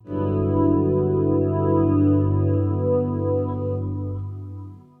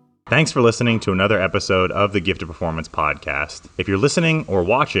Thanks for listening to another episode of the Gifted Performance Podcast. If you're listening or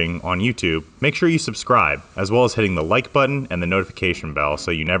watching on YouTube, make sure you subscribe, as well as hitting the like button and the notification bell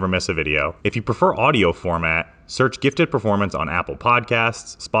so you never miss a video. If you prefer audio format, search Gifted Performance on Apple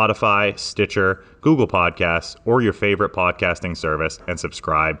Podcasts, Spotify, Stitcher, Google Podcasts, or your favorite podcasting service, and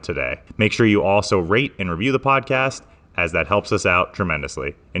subscribe today. Make sure you also rate and review the podcast, as that helps us out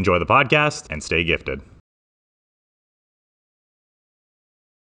tremendously. Enjoy the podcast and stay gifted.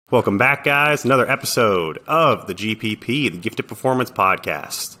 Welcome back, guys. Another episode of the GPP, the Gifted Performance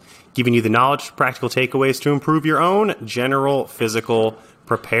Podcast, giving you the knowledge, practical takeaways to improve your own general physical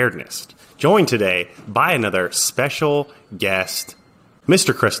preparedness. Joined today by another special guest,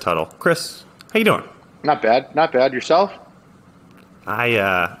 Mr. Chris Tuttle. Chris, how you doing? Not bad. Not bad. Yourself?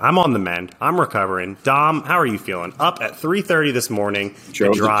 I'm on the mend. I'm recovering. Dom, how are you feeling? Up at 3:30 this morning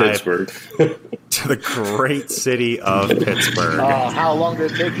to drive to Pittsburgh. to the great city of Pittsburgh. How long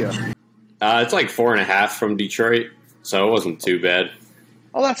did it take you? It's like 4.5 from Detroit, so it wasn't too bad.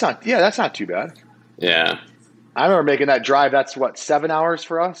 Oh, that's not too bad. Yeah. I remember making that drive. That's what, 7 hours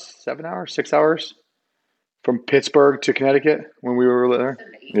for us? 7 hours? 6 hours? From Pittsburgh to Connecticut when we were there?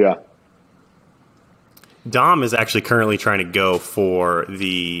 Yeah. Dom is actually currently trying to go for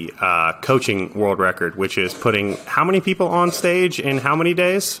the coaching world record, which is putting how many people on stage in how many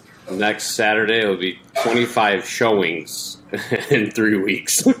days? Next Saturday, it'll be 25 showings in 3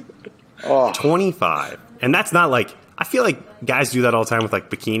 weeks. 25. And that's not like, I feel like guys do that all the time with like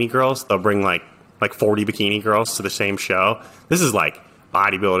bikini girls. They'll bring like 40 bikini girls to the same show. This is like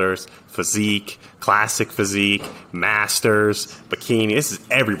bodybuilders, physique, classic physique, masters, bikini. This is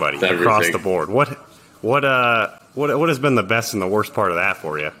everybody across the board. What has been the best and the worst part of that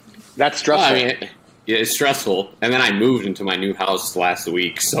for you? That's stressful. Well, yeah, it's stressful. And then I moved into my new house last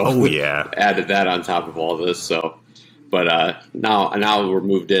week, so added that on top of all this. So, but now we're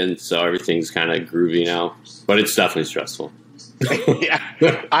moved in, so everything's kind of groovy now. But it's definitely stressful. Yeah,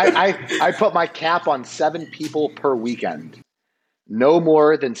 I put my cap on 7 people per weekend. No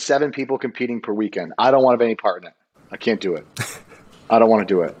more than 7 people competing per weekend. I don't want to have any part in it. I can't do it. I don't want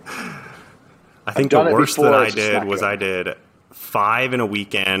to do it. I think the worst that I did was I did 5 in a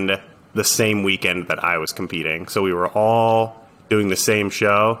weekend, the same weekend that I was competing. So we were all doing the same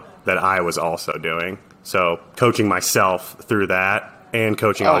show that I was also doing. So coaching myself through that and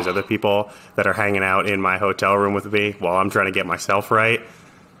coaching all these other people that are hanging out in my hotel room with me while I'm trying to get myself right.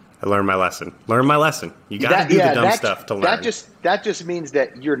 I learned my lesson. You got to do the dumb stuff to learn. That just means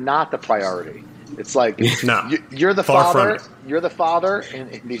that you're not the priority. It's like you're the far father. You're the father,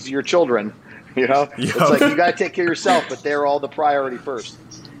 and these are your children. You know, it's like you got to take care of yourself, but they're all the priority first.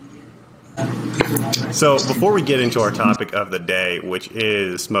 So before we get into our topic of the day, which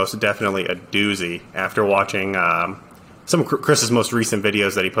is most definitely a doozy, after watching some of Chris's most recent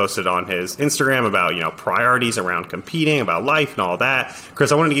videos that he posted on his Instagram about, priorities around competing, about life and all that.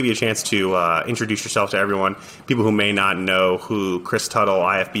 Chris, I wanted to give you a chance to introduce yourself to everyone, people who may not know who Chris Tuttle,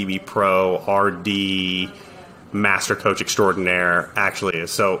 IFBB Pro, RD, Master Coach Extraordinaire actually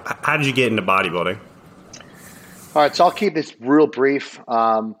is. So how did you get into bodybuilding? All right, so I'll keep this real brief.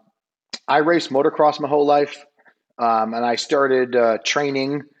 I raced motocross my whole life, and I started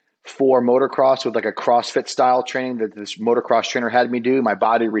training for motocross with like a CrossFit style training that this motocross trainer had me do. My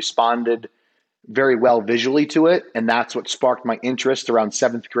body responded very well visually to it, and that's what sparked my interest around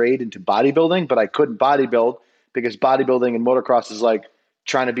 7th grade into bodybuilding. But I couldn't bodybuild because bodybuilding and motocross is like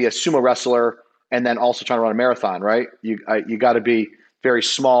trying to be a sumo wrestler and then also trying to run a marathon, right? You got to be very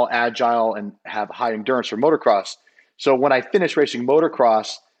small, agile, and have high endurance for motocross. So when I finished racing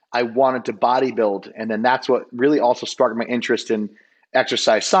motocross, I wanted to bodybuild. And then that's what really also sparked my interest in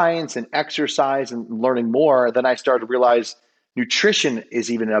exercise science and exercise and learning more. Then I started to realize nutrition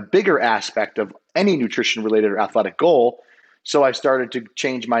is even a bigger aspect of any nutrition-related or athletic goal. So I started to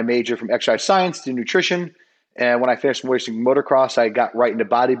change my major from exercise science to nutrition. And when I finished racing motocross, I got right into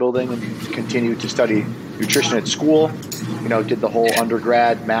bodybuilding and continued to study nutrition at school. Did the whole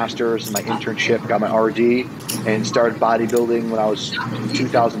undergrad, master's, my internship, got my RD, and started bodybuilding when I was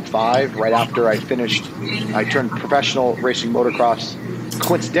 2005. Right after I finished, I turned professional racing motocross.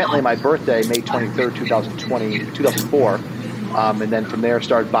 Coincidentally, my birthday, May 23rd, 2004. And then from there,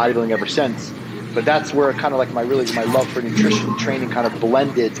 started bodybuilding ever since. But that's where kind of like my love for nutrition training kind of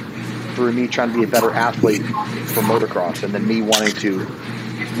blended through me trying to be a better athlete for motocross and then me wanting to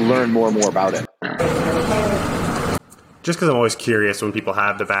learn more and more about it. Just because I'm always curious when people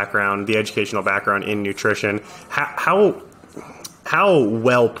have the educational background in nutrition, how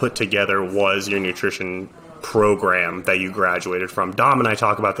well put together was your nutrition program that you graduated from. Dom and I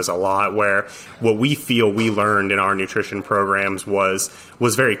talk about this a lot, where what we feel we learned in our nutrition programs was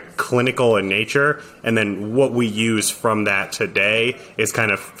very clinical in nature, and then what we use from that today is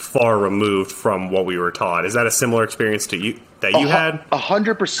kind of far removed from what we were taught. Is that a similar experience to you that you had?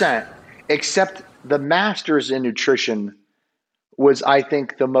 100%, except the master's in nutrition was, I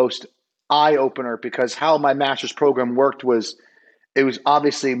think, the most eye-opener, because how my master's program worked was, it was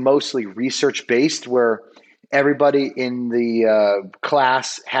obviously mostly research-based, where everybody in the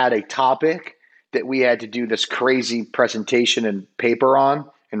class had a topic that we had to do this crazy presentation and paper on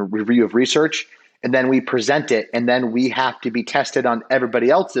and review of research. And then we present it, and then we have to be tested on everybody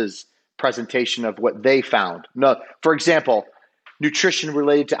else's presentation of what they found. No, for example, nutrition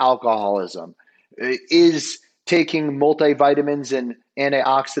related to alcoholism. Is taking multivitamins and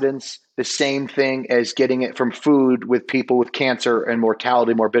antioxidants the same thing as getting it from food with people with cancer and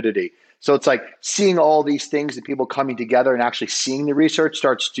mortality, morbidity? So it's like seeing all these things and people coming together and actually seeing the research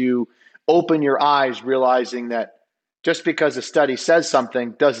starts to open your eyes, realizing that just because a study says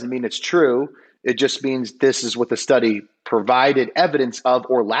something doesn't mean it's true. It just means this is what the study provided evidence of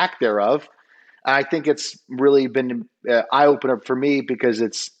or lack thereof. I think it's really been an eye-opener for me,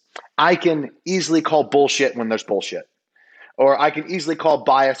 because I can easily call bullshit when there's bullshit. Or I can easily call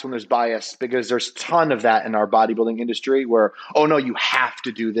bias when there's bias, because there's a ton of that in our bodybuilding industry where, oh no, you have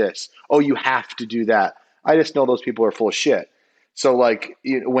to do this. Oh, you have to do that. I just know those people are full of shit. So like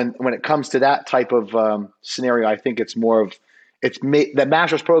when it comes to that type of scenario, I think it's more of, the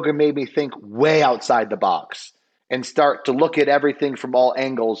master's program made me think way outside the box and start to look at everything from all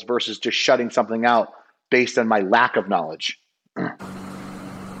angles versus just shutting something out based on my lack of knowledge.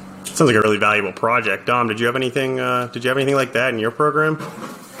 Sounds like a really valuable project. Dom, did you have anything like that in your program?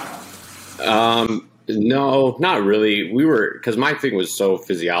 No, not really. Because my thing was so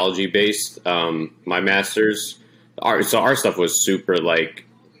physiology based. My master's, our stuff was super like,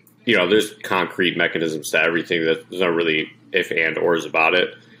 there's concrete mechanisms to everything. There's not really if and ors about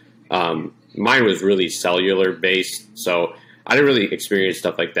it. Mine was really cellular based, so I didn't really experience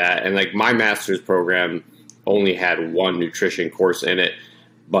stuff like that. And like my master's program only had one nutrition course in it,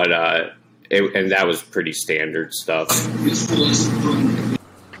 but and that was pretty standard stuff.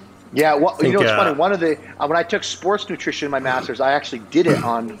 Yeah, well, it's funny. One of the when I took sports nutrition in my master's, I actually did it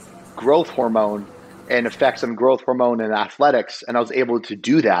on growth hormone and effects on growth hormone in athletics, and I was able to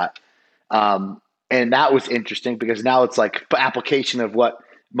do that. And that was interesting, because now it's like application of what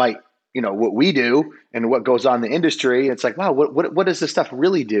what we do and what goes on in the industry. It's like, wow, what does this stuff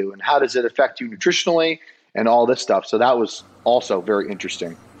really do, and how does it affect you nutritionally and all this stuff? So that was also very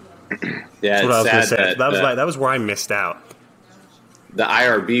interesting. Yeah, that's what I was going to say. That was where I missed out. The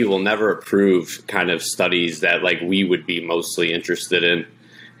IRB will never approve kind of studies that like we would be mostly interested in,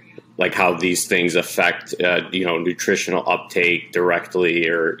 like how these things affect, nutritional uptake directly,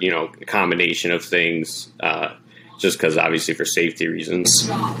 or, a combination of things, just because obviously for safety reasons.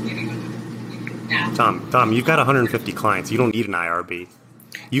 Tom, you've got 150 clients. You don't need an IRB.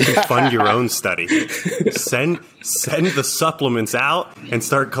 You can fund your own study. Send the supplements out and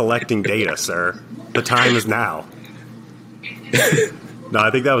start collecting data, sir. The time is now. No, I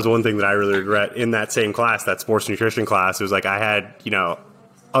think that was one thing that I really regret in that same class, that sports nutrition class. It was like I had,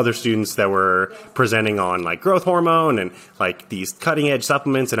 other students that were presenting on like growth hormone and like these cutting edge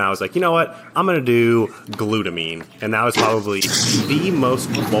supplements. And I was like, you know what? I'm going to do glutamine. And that was probably the most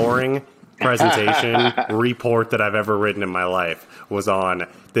boring presentation report that I've ever written in my life, was on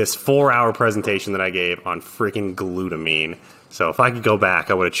this 4-hour presentation that I gave on freaking glutamine. So if I could go back,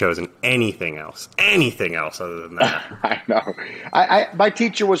 I would have chosen anything else other than that. I know. My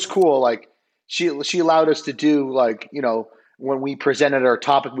teacher was cool. Like she allowed us to do like, when we presented our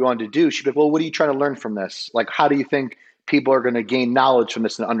topic we wanted to do, she'd be like, well, what are you trying to learn from this? Like, how do you think people are going to gain knowledge from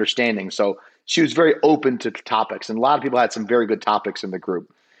this and understanding? So she was very open to topics, and a lot of people had some very good topics in the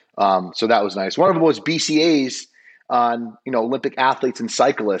group. So that was nice. One of them was BCAs on, Olympic athletes and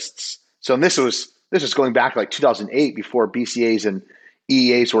cyclists. So this was going back to like 2008, before BCAs and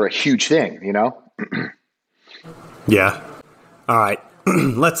EEAs were a huge thing, Yeah. All right.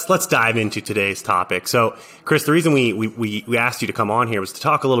 Let's dive into today's topic. So, Chris, the reason we asked you to come on here was to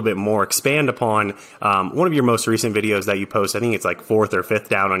talk a little bit more, expand upon one of your most recent videos that you post. I think it's like 4th or 5th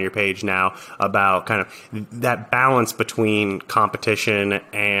down on your page now, about kind of that balance between competition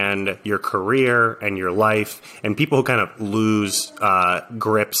and your career and your life, and people who kind of lose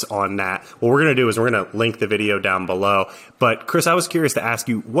grips on that. What we're going to do is we're going to link the video down below. But Chris, I was curious to ask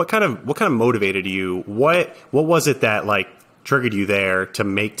you, what kind of motivated you? What was it that like triggered you there to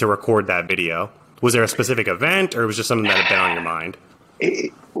record that video? Was there a specific event, or was it just something that had been on your mind?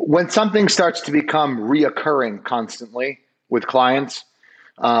 when something starts to become reoccurring constantly with clients,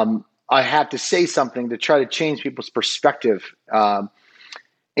 I have to say something to try to change people's perspective.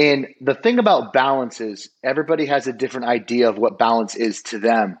 And the thing about balance is everybody has a different idea of what balance is to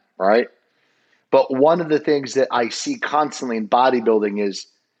them, right? But one of the things that I see constantly in bodybuilding is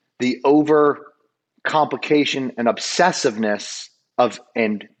the over complication and obsessiveness of,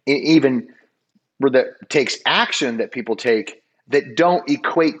 and even where that takes action that people take that don't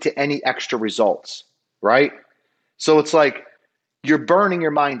equate to any extra results, right? So it's like you're burning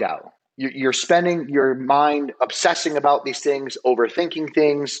your mind out. You're spending your mind obsessing about these things, overthinking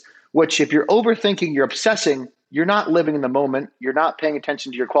things, which if you're overthinking, you're obsessing, you're not living in the moment. You're not paying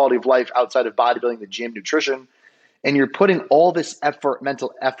attention to your quality of life outside of bodybuilding, the gym, nutrition. And you're putting all this effort,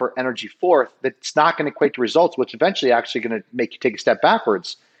 mental effort, energy forth that's not going to equate to results, which eventually actually going to make you take a step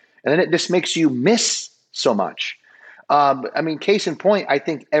backwards. And then it just makes you miss so much. I mean, case in point, I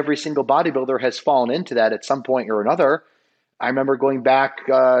think every single bodybuilder has fallen into that at some point or another. I remember going back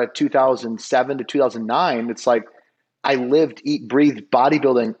 2007 to 2009. It's like I lived, eat, breathed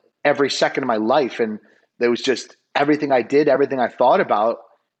bodybuilding every second of my life. And there was just everything I did, everything I thought about.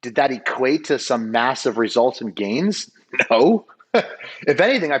 Did that equate to some massive results and gains? No. If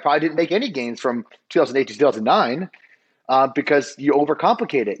anything, I probably didn't make any gains from 2008 to 2009 because you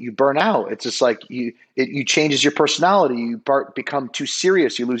overcomplicate it. You burn out. It's just like you changes your personality. You become too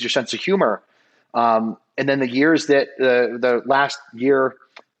serious. You lose your sense of humor. And then the years that the last year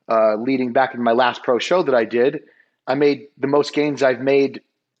leading back in my last pro show that I did, I made the most gains I've made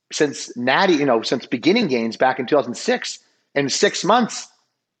since Natty, since beginning gains back in 2006 in 6 months.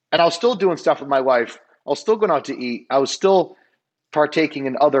 And I was still doing stuff with my wife. I was still going out to eat. I was still partaking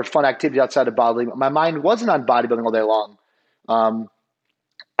in other fun activities outside of bodybuilding. My mind wasn't on bodybuilding all day long.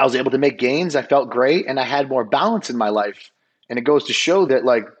 I was able to make gains. I felt great. And I had more balance in my life. And it goes to show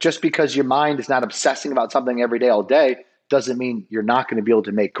that just because your mind is not obsessing about something every day, all day, doesn't mean you're not going to be able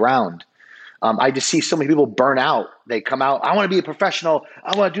to make ground. I just see so many people burn out. They come out, I want to be a professional.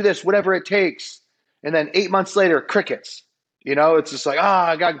 I want to do this, whatever it takes. And then 8 months later, crickets. It's just like,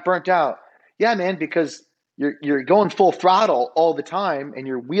 I got burnt out. Yeah, man, because you're going full throttle all the time and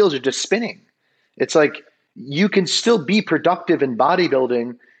your wheels are just spinning. It's like you can still be productive in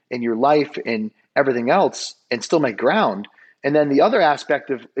bodybuilding in your life and everything else and still make ground. And then the other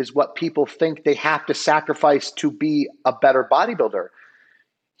aspect is what people think they have to sacrifice to be a better bodybuilder.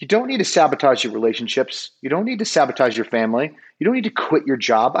 You don't need to sabotage your relationships. You don't need to sabotage your family. You don't need to quit your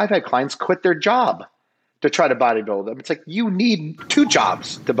job. I've had clients quit their job to try to bodybuild them. It's like you need 2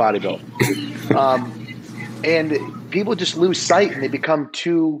 jobs to bodybuild. And people just lose sight and they become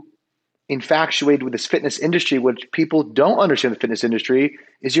too infatuated with this fitness industry. What people don't understand the fitness industry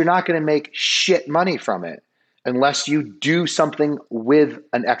is you're not going to make shit money from it unless you do something with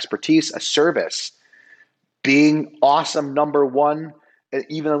an expertise, a service. Being awesome, number one,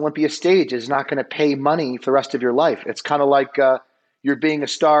 even Olympia stage is not going to pay money for the rest of your life. It's kind of like you're being the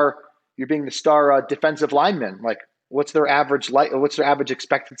star defensive lineman. Like what's their average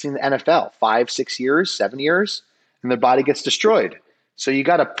expectancy in the NFL? 5, 6 years, 7 years, and their body gets destroyed. So you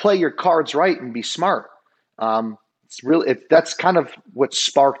got to play your cards right and be smart. That's kind of what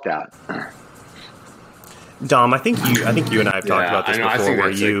sparked that. Dom, I think you and I have talked about this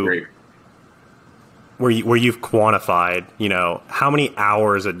before, where you've quantified, how many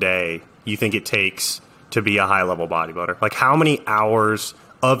hours a day you think it takes to be a high level bodybuilder. Like how many hours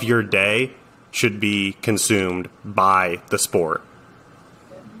of your day should be consumed by the sport?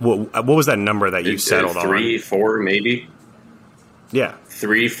 What was that number that you settled on? 3, 4, maybe. Yeah,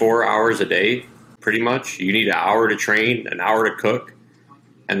 3-4 hours a day, pretty much. You need an hour to train, an hour to cook,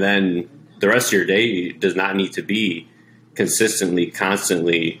 and then the rest of your day does not need to be consistently,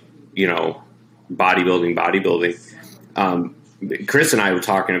 constantly, bodybuilding. Chris and I were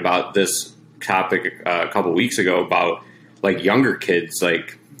talking about this topic a couple weeks ago about like younger kids,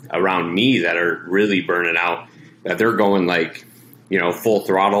 like around me that are really burning out, that they're going full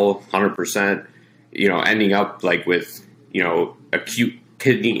throttle, 100%, ending up like with, acute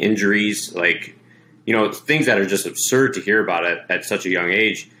kidney injuries, things that are just absurd to hear about at such a young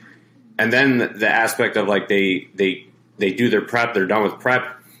age. And then the aspect of like they do their prep, they're done with prep,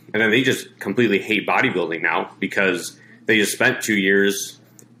 and then they just completely hate bodybuilding now because they just spent 2 years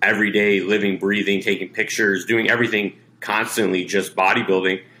every day living, breathing, taking pictures, doing everything constantly just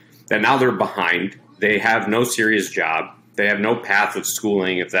bodybuilding, that now they're behind. They have no serious job. They have no path of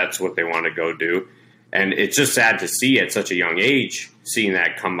schooling if that's what they want to go do. And it's just sad to see at such a young age, seeing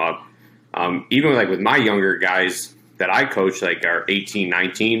that come up. Even like with my younger guys that I coach, like are 18,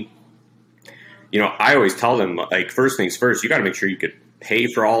 19, I always tell them, like, first things first, you got to make sure you could pay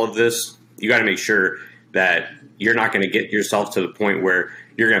for all of this, you got to make sure that you're not going to get yourself to the point where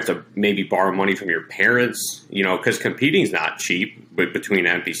you're going to have to maybe borrow money from your parents, because competing is not cheap, but between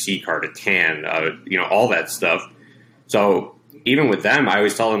NPC card, a tan, all that stuff. So even with them, I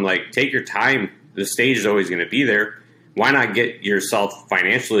always tell them, like, take your time. The stage is always going to be there. Why not get yourself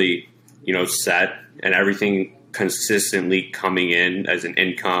financially, set and everything consistently coming in as an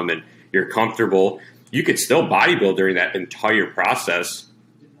income, and you're comfortable. You could still bodybuild during that entire process,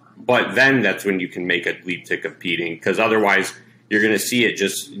 but then that's when you can make a leap to competing, because otherwise you're going to see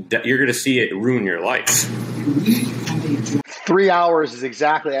it ruin your life. 3 hours is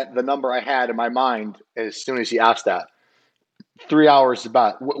exactly the number I had in my mind as soon as you asked that. 3 hours is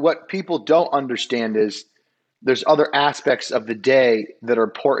about what people don't understand is there's other aspects of the day that are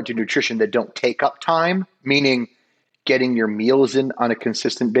important to nutrition that don't take up time, meaning getting your meals in on a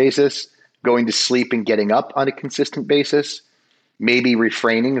consistent basis, going to sleep and getting up on a consistent basis, maybe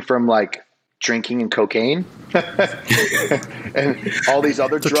refraining from like drinking and cocaine and all these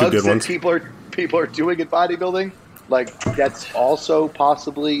other drugs that people are doing in bodybuilding. Like, that's also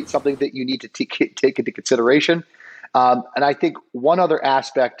possibly something that you need to take into consideration. And I think one other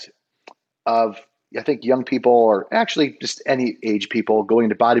aspect of, I think, young people, or actually just any age people going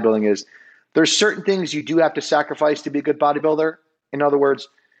into bodybuilding, is there's certain things you do have to sacrifice to be a good bodybuilder. In other words,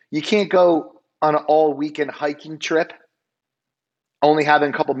 you can't go on an all weekend hiking trip only having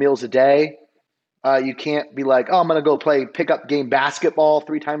a couple meals a day. You can't be like, oh, I'm going to go play pickup game basketball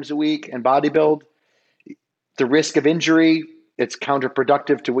 3 times a week and bodybuild. The risk of injury, it's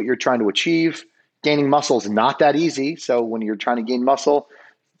counterproductive to what you're trying to achieve. Gaining muscle is not that easy. So when you're trying to gain muscle,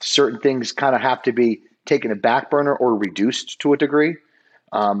 certain things kind of have to be taken a back burner or reduced to a degree.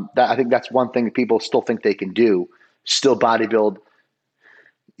 I think that's one thing that people still think they can do. Still bodybuild,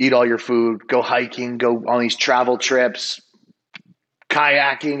 eat all your food, go hiking, go on these travel trips,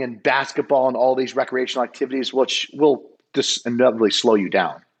 kayaking and basketball and all these recreational activities, which will just inevitably slow you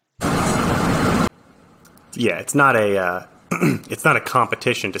down. Yeah, it's not a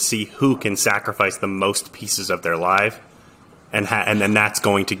competition to see who can sacrifice the most pieces of their life, and then that's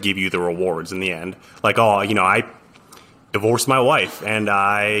going to give you the rewards in the end. Like, I divorced my wife and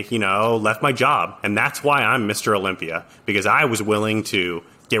I, left my job, and that's why I'm Mr. Olympia, because I was willing to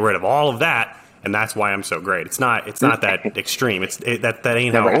get rid of all of that, and that's why I'm so great. It's not that extreme. That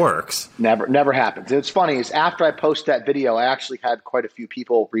ain't how it works. Never happens. And it's funny is after I post that video, I actually had quite a few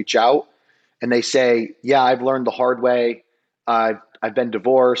people reach out and they say, yeah, I've learned the hard way. I've been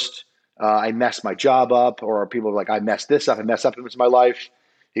divorced. I messed my job up. Or people are like, I messed this up. I messed up in my life.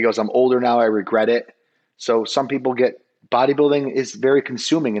 He goes, I'm older now. I regret it. So some people bodybuilding is very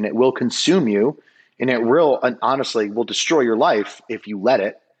consuming, and it will consume you, and and honestly will destroy your life if you let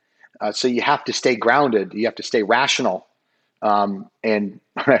it. So you have to stay grounded. You have to stay rational. And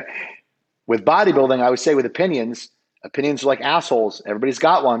with bodybuilding, I would say with opinions are like assholes. Everybody's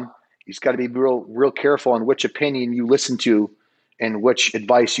got one. You just got to be real careful on which opinion you listen to and which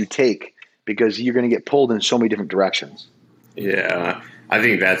advice you take, because you're going to get pulled in so many different directions. Yeah, I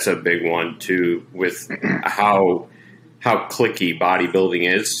think that's a big one too, with how cliquey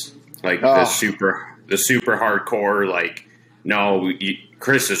bodybuilding is. Like the super hardcore. Like, no,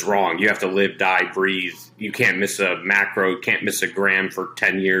 Chris is wrong. You have to live, die, breathe. You can't miss a macro. Can't miss a gram for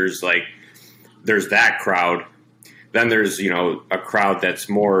 10 years. Like, there's that crowd. Then there's a crowd that's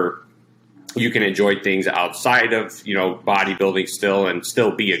more. You can enjoy things outside of, bodybuilding still and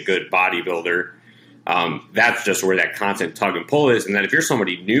still be a good bodybuilder. That's just where that constant tug and pull is. And then if you're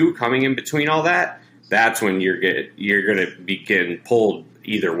somebody new coming in between all that, that's when you're going to be getting pulled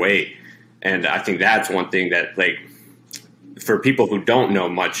either way. And I think that's one thing that, like, for people who don't know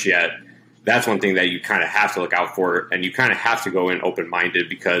much yet, that's one thing that you kind of have to look out for. And you kind of have to go in open-minded,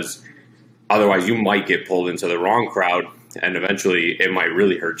 because otherwise you might get pulled into the wrong crowd and eventually it might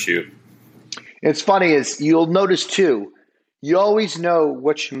really hurt you. It's funny is you'll notice too, you always know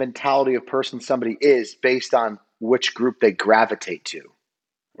which mentality of person somebody is based on which group they gravitate to,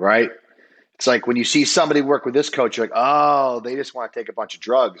 right? It's like when you see somebody work with this coach, you're like, oh, they just want to take a bunch of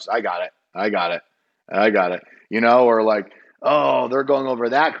drugs. I got it. Or like, oh, they're going over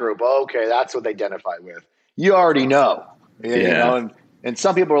that group. Okay, that's what they identify with. You already know. And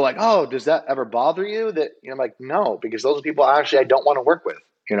some people are like, oh, does that ever bother you? That I'm like, no, because those are people actually I don't want to work with,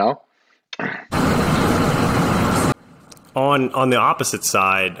 On the opposite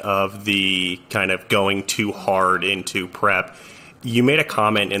side of the kind of going too hard into prep, you made a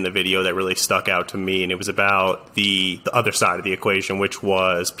comment in the video that really stuck out to me, and it was about the other side of the equation, which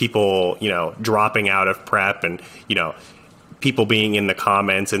was people, dropping out of prep, and, people being in the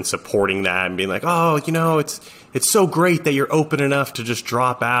comments and supporting that and being like, oh, it's so great that you're open enough to just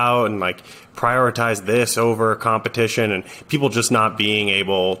drop out and like prioritize this over competition, and people just not being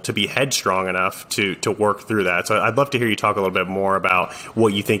able to be headstrong enough to work through that. So I'd love to hear you talk a little bit more about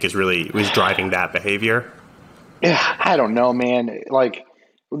what you think is driving that behavior. Yeah, I don't know, man. Like,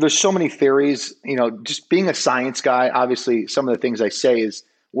 there's so many theories, just being a science guy, obviously some of the things I say is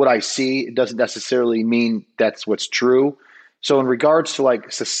what I see. It doesn't necessarily mean that's what's true. So in regards to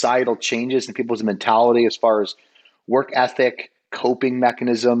like societal changes in people's mentality, as far as work ethic, coping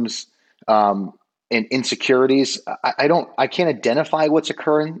mechanisms, and insecurities, I can't identify what's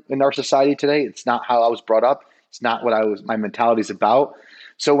occurring in our society today. It's not how I was brought up. It's not what my mentality is about.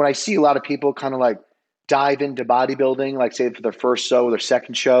 So when I see a lot of people kind of like dive into bodybuilding, like say for their first show or their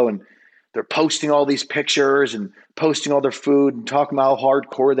second show, and they're posting all these pictures and posting all their food and talking about how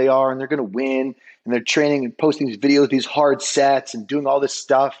hardcore they are and they're going to win, and they're training and posting these videos, these hard sets and doing all this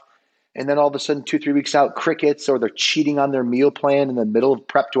stuff. And then all of a sudden 2-3 weeks out, crickets, or they're cheating on their meal plan in the middle of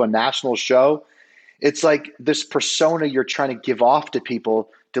prep to a national show. It's like this persona you're trying to give off to people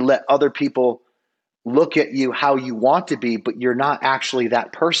to let other people look at you how you want to be, but you're not actually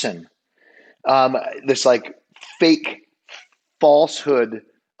that person. This like fake falsehood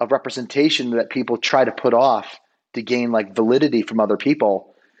of representation that people try to put off to gain like validity from other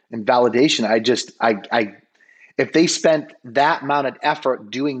people and validation. If they spent that amount of effort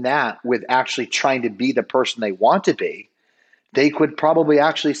doing that with actually trying to be the person they want to be, they could probably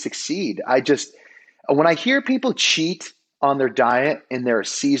actually succeed. When I hear people cheat on their diet and they're a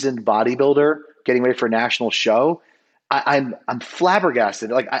seasoned bodybuilder getting ready for a national show, I'm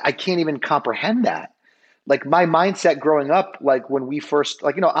flabbergasted. Like I can't even comprehend that. Like my mindset growing up, like when we first,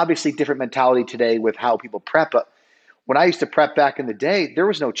 obviously different mentality today with how people prep. But when I used to prep back in the day, there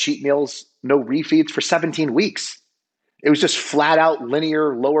was no cheat meals, no refeeds for 17 weeks. It was just flat out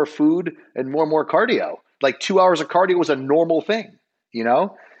linear, lower food and more cardio. Like 2 hours of cardio was a normal thing,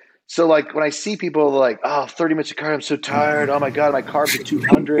 So like when I see people like, 30 minutes of cardio, I'm so tired. Oh my God, my carbs are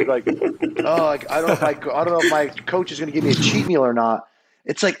 200. Like, I don't know if my coach is going to give me a cheat meal or not.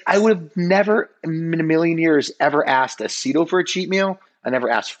 It's like I would have never in a million years ever asked Aceto for a cheat meal. I never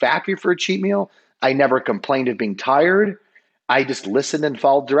asked Factory for a cheat meal. I never complained of being tired. I just listened and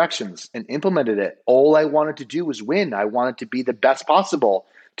followed directions and implemented it. All I wanted to do was win. I wanted to be the best possible,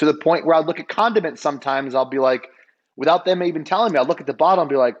 to the point where I'd look at condiments sometimes. I'll be like, without them even telling me, I'll look at the bottle and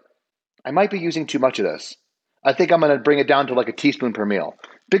be like, I might be using too much of this. I think I'm going to bring it down to like a teaspoon per meal,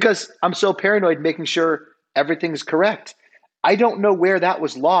 because I'm so paranoid making sure everything's correct. I don't know where that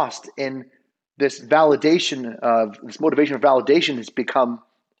was lost in this motivation of validation has become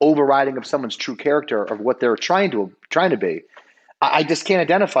overriding of someone's true character of what they're trying to be. I just can't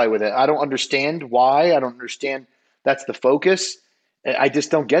identify with it. I don't understand why. I don't understand that's the focus. I just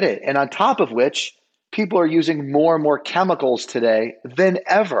don't get it. And on top of which, people are using more and more chemicals today than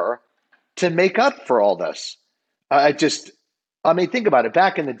ever to make up for all this. Think about it.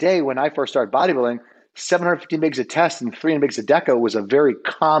 Back in the day when I first started bodybuilding, 750 mgs a test and 300 mgs a deco was a very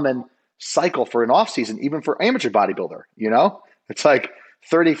common cycle for an off season, even for amateur bodybuilder. It's like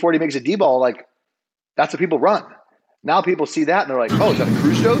 30, 40 mgs a D-ball. Like that's what people run. Now people see that and they're like, oh, is that a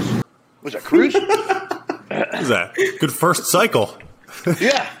cruise dose? Was that cruise? Is that good first cycle?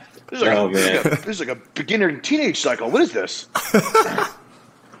 Yeah. This is like a beginner and teenage cycle. What is this?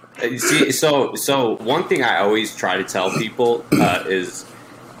 See, so one thing I always try to tell people is,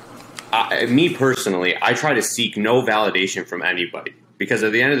 me personally, I try to seek no validation from anybody, because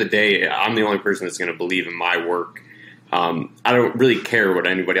at the end of the day, I'm the only person that's going to believe in my work. I don't really care what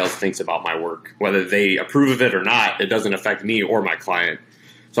anybody else thinks about my work, whether they approve of it or not. It doesn't affect me or my client.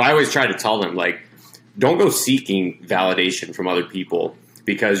 So I always try to tell them, like, don't go seeking validation from other people,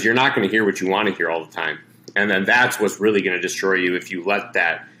 because you're not going to hear what you want to hear all the time. And then that's what's really going to destroy you if you let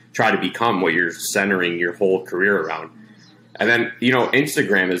that try to become what you're centering your whole career around. And then,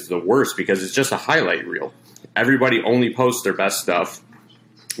 Instagram is the worst, because it's just a highlight reel. Everybody only posts their best stuff.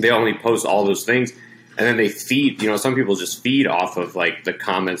 They only post all those things. And then they feed, some people just feed off of like the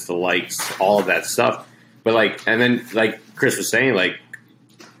comments, the likes, all of that stuff. But and then like Chris was saying, like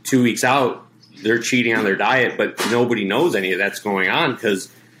 2 weeks out, they're cheating on their diet, but nobody knows any of that's going on because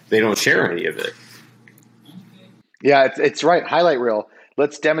they don't share any of it. Yeah, it's right. Highlight reel.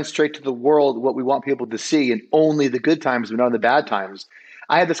 Let's demonstrate to the world what we want people to see, and only the good times, but none of the bad times.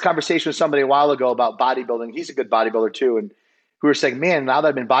 I had this conversation with somebody a while ago about bodybuilding. He's a good bodybuilder too. And we were saying, man, now that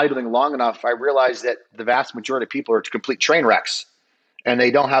I've been bodybuilding long enough, I realize that the vast majority of people are complete train wrecks, and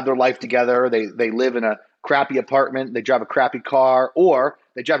they don't have their life together. They live in a crappy apartment. They drive a crappy car, or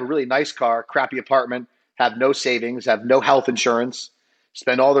they drive a really nice car, crappy apartment, have no savings, have no health insurance,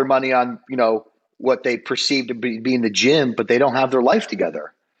 spend all their money on, what they perceive to be in the gym, but they don't have their life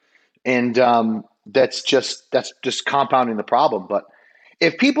together. And that's just compounding the problem. But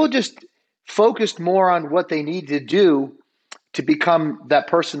if people just focused more on what they need to do to become that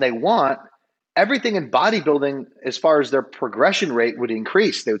person they want, everything in bodybuilding, as far as their progression rate, would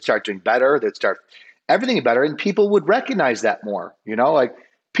increase. They would start doing better. They'd start everything better, and people would recognize that more. Like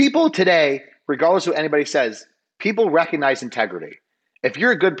people today, regardless of what anybody says, people recognize integrity. If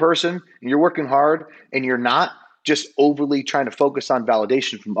you're a good person and you're working hard and you're not just overly trying to focus on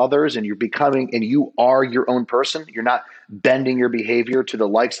validation from others, and you are your own person, you're not bending your behavior to the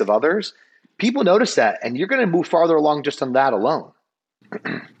likes of others, people notice that, and you're going to move farther along just on that alone.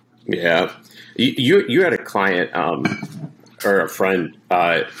 Yeah. You had a client or a friend.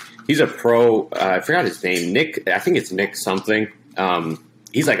 He's a pro. I forgot his name. Nick. I think it's Nick something.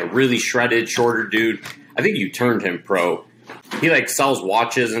 He's like a really shredded, shorter dude. I think you turned him pro. He like sells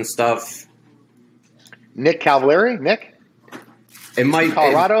watches and stuff. Nick Cavallari? Nick? It might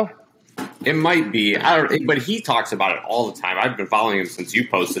Colorado? It might be. I don't. But he talks about it all the time. I've been following him since you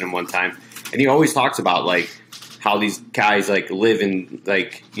posted him one time, and he always talks about like how these guys like live in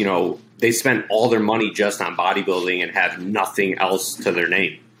like they spend all their money just on bodybuilding and have nothing else to their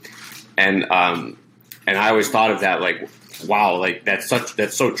name. And I always thought of that like, wow, like that's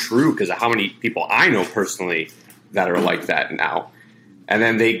so true because of how many people I know personally that are like that now. And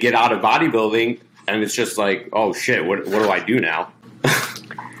then they get out of bodybuilding and it's just like, oh shit, what do I do now?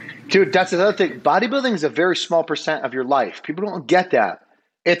 Dude, that's another thing. Bodybuilding is a very small percent of your life. People don't get that.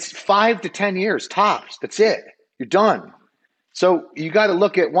 It's 5 to 10 years tops. That's it. You're done. So you got to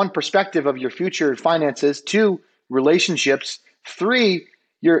look at one, perspective of your future finances, 2, relationships, 3,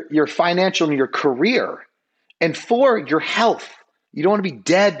 your financial and your career, and 4, your health. You don't want to be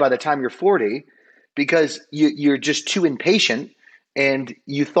dead by the time you're 40 because you're just too impatient and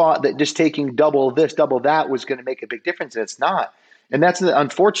you thought that just taking double this, double that was going to make a big difference, and it's not. And that's the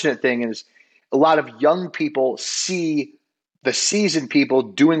unfortunate thing is a lot of young people see the seasoned people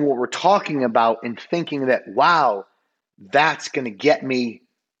doing what we're talking about and thinking that, wow, that's going to get me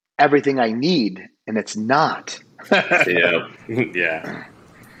everything I need. And it's not. Yeah.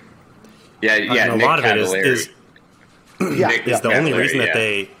 A lot of it is the only reason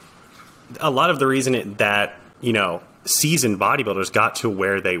that a lot of the reason that, seasoned bodybuilders got to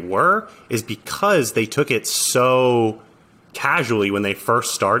where they were is because they took it so casually when they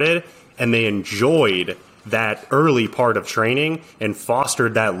first started and they enjoyed that early part of training and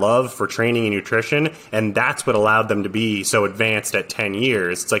fostered that love for training and nutrition. And that's what allowed them to be so advanced at 10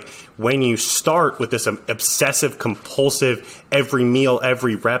 years. It's like when you start with this obsessive, compulsive, every meal,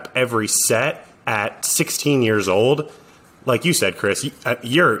 every rep, every set at 16 years old, like you said, Chris,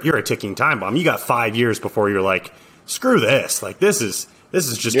 you're a ticking time bomb. You got 5 years before you're like, screw this. Like this is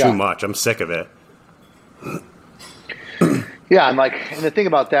just too much. I'm sick of it. Yeah, and the thing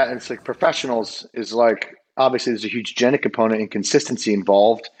about that, it's like professionals is like, obviously there's a huge genetic component and consistency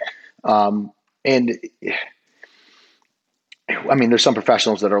involved. And I mean, there's some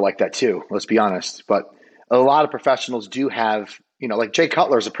professionals that are like that too, let's be honest. But a lot of professionals do have, like Jay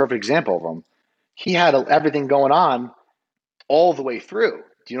Cutler is a perfect example of them. He had everything going on all the way through.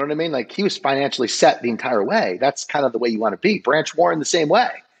 Do you know what I mean? Like he was financially set the entire way. That's kind of the way you want to be. Branch Warren the same way,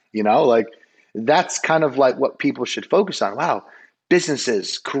 like that's kind of like what people should focus on. Wow,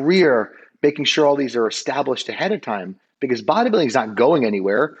 businesses, career, making sure all these are established ahead of time because bodybuilding is not going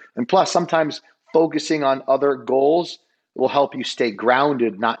anywhere. And plus, sometimes focusing on other goals will help you stay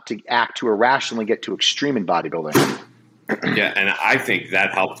grounded, not to act too irrationally, get too extreme in bodybuilding. Yeah, and I think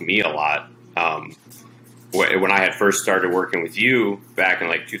that helped me a lot. When I had first started working with you back in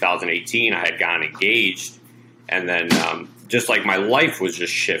like 2018, I had gotten engaged, and then just like my life was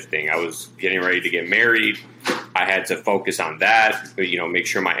just shifting. I was getting ready to get married. I had to focus on that, make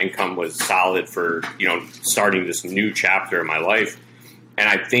sure my income was solid for, starting this new chapter in my life. And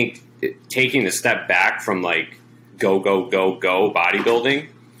I think taking a step back from like go bodybuilding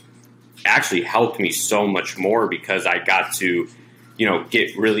actually helped me so much more because I got to,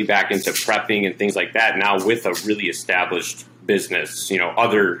 get really back into prepping and things like that now with a really established business,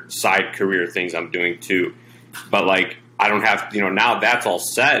 other side career things I'm doing too. But like, I don't have, now that's all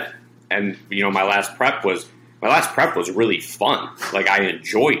set. And, my last prep was really fun. Like I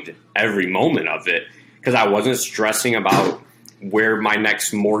enjoyed every moment of it because I wasn't stressing about where my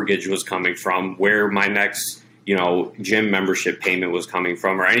next mortgage was coming from, where my next, gym membership payment was coming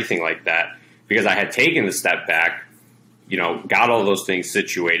from or anything like that. Because I had taken a step back, got all those things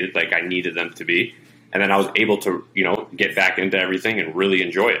situated like I needed them to be. And then I was able to, get back into everything and really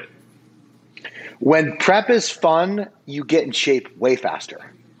enjoy it. When prep is fun, you get in shape way faster.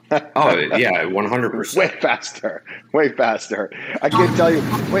 Oh yeah, 100%. Way faster. I can't tell you.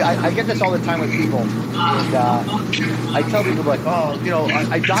 Wait, I get this all the time with people, and I tell people like, oh,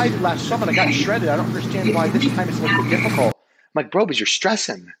 I died last summer and I got shredded. I don't understand why this time it's a little bit difficult. I'm like, bro, because you're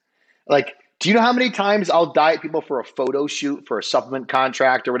stressing. Like, do you know how many times I'll diet people for a photo shoot for a supplement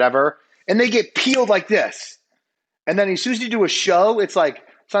contract or whatever, and they get peeled like this, and then as soon as you do a show, it's like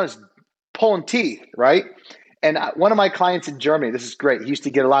someone's pulling teeth, right? And one of my clients in Germany, this is great. He used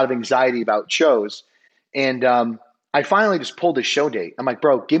to get a lot of anxiety about shows. And I finally just pulled his show date. I'm like,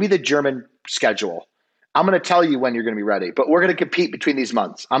 bro, give me the German schedule. I'm going to tell you when you're going to be ready. But we're going to compete between these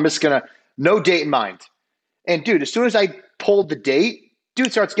months. I'm just going to, no date in mind. And dude, as soon as I pulled the date,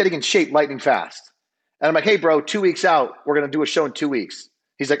 dude starts getting in shape lightning fast. And I'm like, hey, bro, 2 weeks out. We're going to do a show in 2 weeks.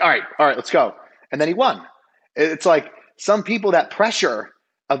 He's like, all right, let's go. And then he won. It's like some people, that pressure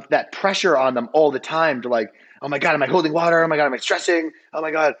on them all the time to like, oh my God, am I holding water? Oh my God, am I stressing? Oh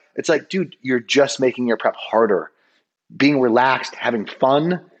my God. It's like, dude, you're just making your prep harder. Being relaxed, having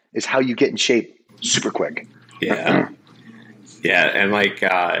fun is how you get in shape super quick. Yeah. Yeah. And like,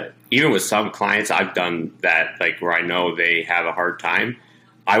 even with some clients, I've done that, like where I know they have a hard time.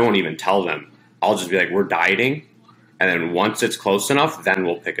 I won't even tell them. I'll just be like, we're dieting. And then once it's close enough, then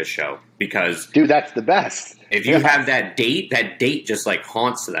we'll pick a show. Because dude, that's the best. If you have that date just like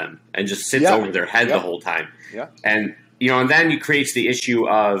haunts them and just sits over their head the whole time. Yeah. And, and then it creates the issue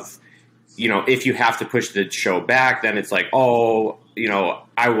of, if you have to push the show back, then it's like, oh,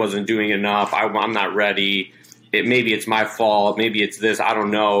 I wasn't doing enough. I'm not ready. Maybe it's my fault. Maybe it's this. I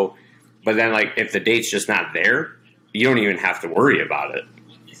don't know. But then like, if the date's just not there, you don't even have to worry about it.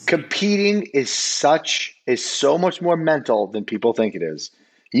 Competing is so much more mental than people think it is.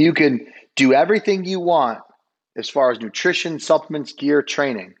 You can do everything you want as far as nutrition, supplements, gear,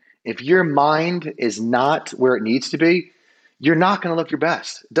 training. If your mind is not where it needs to be, you're not going to look your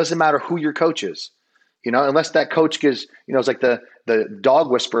best. It doesn't matter who your coach is, unless that coach gives, it's like the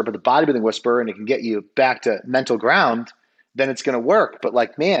dog whisperer, but the bodybuilding whisperer, and it can get you back to mental ground, then it's going to work. But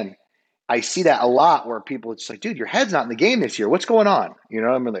like, man, I see that a lot where people, it's like, dude, your head's not in the game this year. What's going on?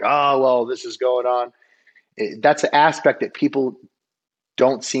 I'm like, oh, well, this is going on. That's an aspect that people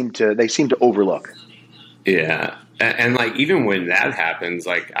seem to overlook. Yeah. And like, even when that happens,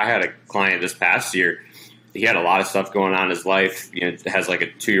 like I had a client this past year, he had a lot of stuff going on in his life. Has like a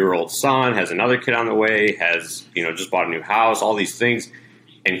 2-year-old son, has another kid on the way, has, just bought a new house, all these things.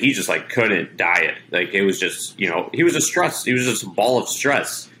 And he just like couldn't diet. Like it was just, he was just a ball of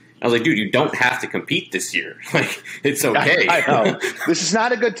stress. I was like, dude, you don't have to compete this year. Like, it's okay. I know. This is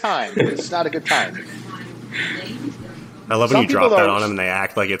not a good time. I love when you drop that on them and they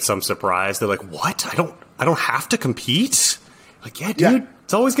act like it's some surprise. They're like, what? I don't have to compete? Like, yeah, dude,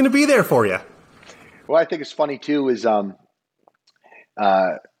 it's always going to be there for you. What I think is funny too is about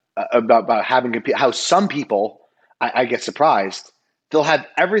having compete. How some people, I get surprised. They'll have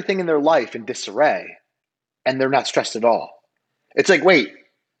everything in their life in disarray, and they're not stressed at all. It's like, wait,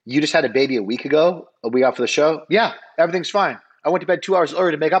 you just had a baby a week ago? A week out for the show? Yeah, everything's fine. I went to bed 2 hours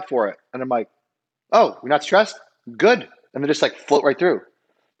early to make up for it, and I'm like, oh, you're not stressed? Good. And they just like float right through.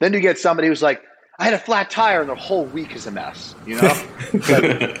 Then you get somebody who's like, I had a flat tire and the whole week is a mess,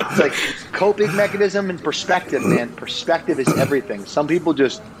 It's like coping mechanism and perspective, man. Perspective is everything. Some people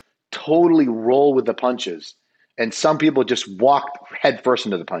just totally roll with the punches, and some people just walk head first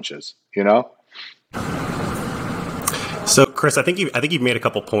into the punches, So, Chris, I think you've made a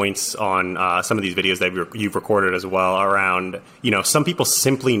couple points on some of these videos that you've recorded as well around, some people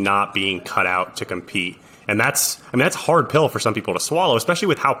simply not being cut out to compete. And that's a hard pill for some people to swallow, especially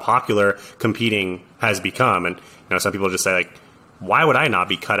with how popular competing has become. And, some people just say, like, why would I not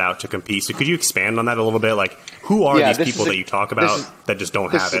be cut out to compete? So could you expand on that a little bit? Like, who are these people that you talk about that just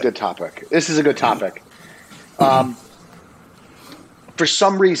don't have it? This is a good topic. For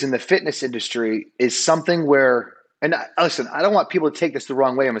some reason, the fitness industry is something where, and listen, I don't want people to take this the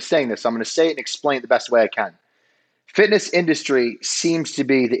wrong way. I'm saying this. I'm going to say it and explain it the best way I can. Fitness industry seems to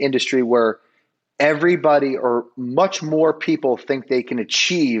be the industry where everybody or much more people think they can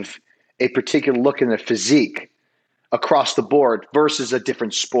achieve a particular look in their physique across the board versus a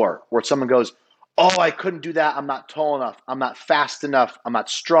different sport where someone goes, oh, I couldn't do that. I'm not tall enough. I'm not fast enough. I'm not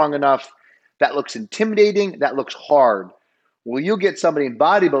strong enough. That looks intimidating. That looks hard. Well, you'll get somebody in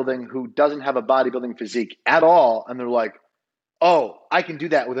bodybuilding who doesn't have a bodybuilding physique at all. And they're like, oh, I can do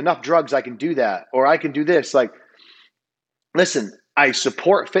that with enough drugs. I can do that. Or I can do this. Like, listen, I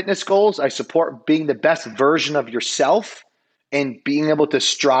support fitness goals. I support being the best version of yourself and being able to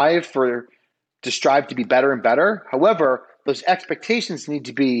strive to be better and better. However, those expectations need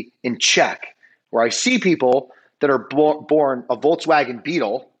to be in check. Where I see people that are born a Volkswagen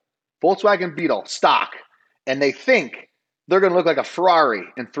Beetle, Volkswagen Beetle, stock, and they think they're going to look like a Ferrari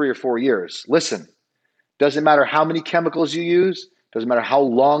in 3 or 4 years. Listen, doesn't matter how many chemicals you use, doesn't matter how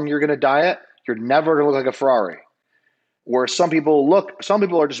long you're going to diet, you're never going to look like a Ferrari. Where some people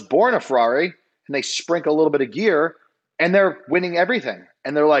are just born a Ferrari and they sprinkle a little bit of gear and they're winning everything.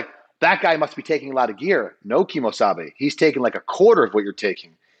 And they're like, that guy must be taking a lot of gear. No, Kimosabe. He's taking like a quarter of what you're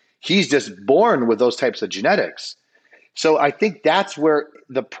taking. He's just born with those types of genetics. So I think that's where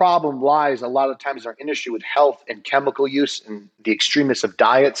the problem lies a lot of times in our industry with health and chemical use and the extremeness of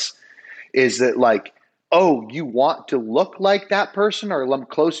diets is that like, oh, you want to look like that person or lump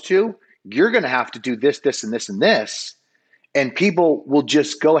close to, you're going to have to do this, this, and this, and this. And people will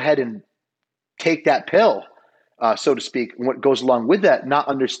just go ahead and take that pill, so to speak, and what goes along with that, not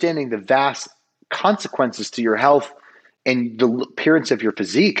understanding the vast consequences to your health and the appearance of your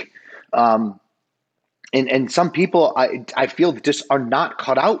physique. And some people, I feel, just are not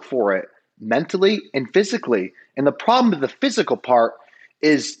cut out for it mentally and physically. And the problem with the physical part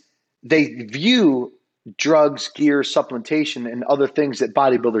is they view drugs, gear, supplementation, and other things that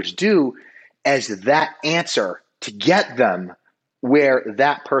bodybuilders do as that answer to get them where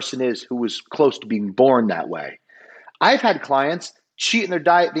that person is who was close to being born that way. I've had clients cheat in their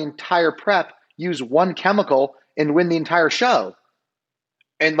diet the entire prep, use one chemical, and win the entire show.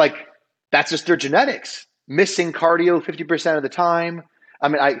 And like, that's just their genetics. Missing cardio 50% of the time. I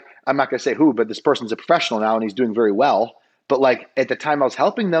mean, I'm not going to say who, but this person's a professional now and he's doing very well. But like at the time I was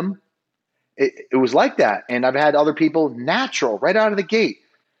helping them, it was like that. And I've had other people natural right out of the gate.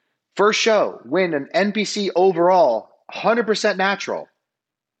 First show, win an NPC overall, 100% natural.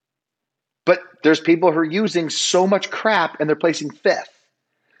 But there's people who are using so much crap and they're placing fifth.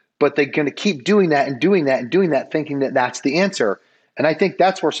 But they're going to keep doing that and doing that and doing that, thinking that that's the answer. And I think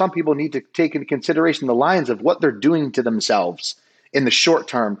that's where some people need to take into consideration the lines of what they're doing to themselves in the short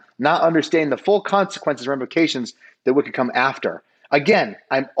term, not understanding the full consequences and ramifications that would come after. Again,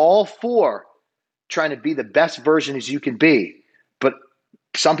 I'm all for trying to be the best version as you can be. But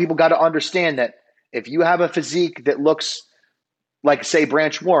some people got to understand that if you have a physique that looks like, say,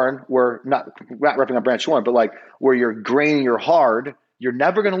 Branch Warren, where not repping on Branch Warren, but like where you're grainy or hard, you're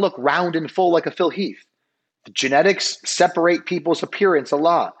never going to look round and full like a Phil Heath. The genetics separate people's appearance a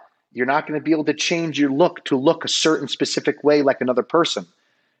lot. You're not going to be able to change your look to look a certain specific way like another person.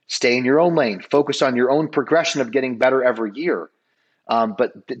 Stay in your own lane. Focus on your own progression of getting better every year.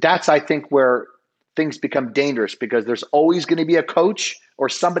 But that's, I think, where things become dangerous because there's always going to be a coach or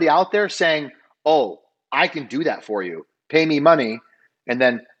somebody out there saying, oh, I can do that for you. Pay me money. And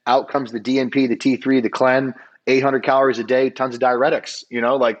then out comes the DNP, the T3, the Clen, 800 calories a day, tons of diuretics,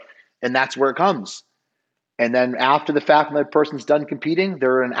 and that's where it comes. And then after the fact, when that person's done competing,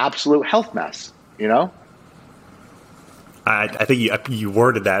 they're an absolute health mess, I think you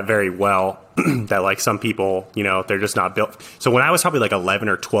worded that very well, that like some people, they're just not built. So when I was probably like 11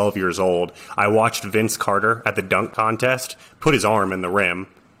 or 12 years old, I watched Vince Carter at the dunk contest put his arm in the rim.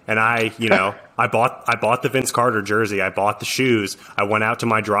 And I bought the Vince Carter jersey. I bought the shoes. I went out to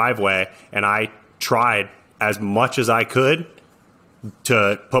my driveway and I tried as much as I could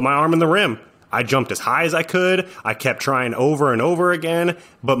to put my arm in the rim. I jumped as high as I could. I kept trying over and over again.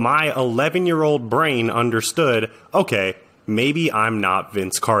 But my 11-year-old brain understood, okay, maybe I'm not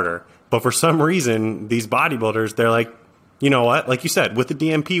Vince Carter. But for some reason, these bodybuilders, they're like, you know what? Like you said, with the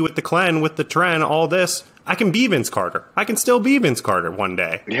DMP, with the Clen, with the Tren, all this, I can be Vince Carter. I can still be Vince Carter one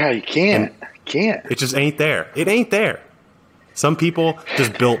day. Yeah, you can't. It just ain't there. It ain't there. Some people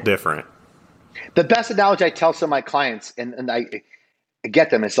just built different. The best analogy I tell some of my clients, and I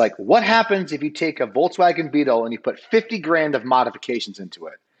get them, it's like, what happens if you take a Volkswagen Beetle and you put 50 grand of modifications into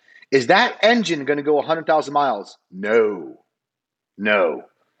it? Is that engine going to go 100,000 miles? No.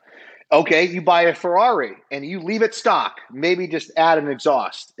 Okay, you buy a Ferrari and you leave it stock, maybe just add an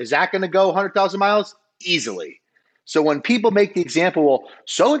exhaust. Is that going to go 100,000 miles? Easily. So when people make the example, well,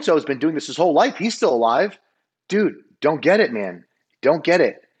 so-and-so has been doing this his whole life, he's still alive. Dude, don't get it, man. Don't get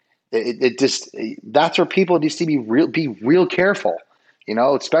it. It just, that's where people need to be real careful,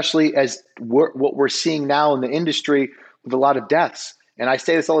 especially as what we're seeing now in the industry with a lot of deaths. And I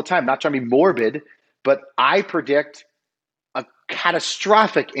say this all the time, not trying to be morbid, but I predict a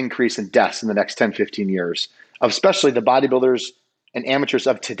catastrophic increase in deaths in the next 10, 15 years, of especially the bodybuilders and amateurs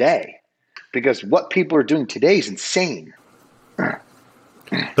of today, because what people are doing today is insane.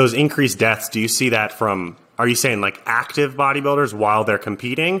 Those increased deaths, do you see that from, are you saying like active bodybuilders while they're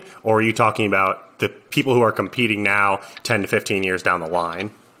competing, or are you talking about the people who are competing now 10 to 15 years down the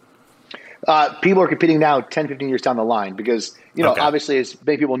line? People are competing now 10, 15 years down the line because, Okay. Obviously, as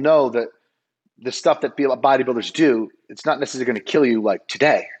many people know, that the stuff that bodybuilders do, it's not necessarily going to kill you like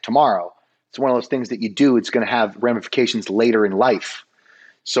today, tomorrow. It's one of those things that you do. It's going to have ramifications later in life.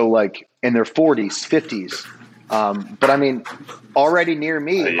 So like in their 40s, 50s. But I mean, already near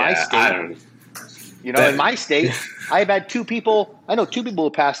me in my state, in my state, I've had two people who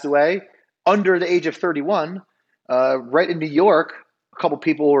passed away under the age of 31. Right in New York, a couple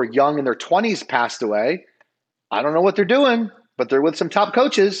people who are young in their 20s passed away. I don't know what they're doing, but they're with some top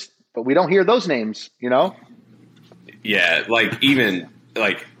coaches, but we don't hear those names, Yeah,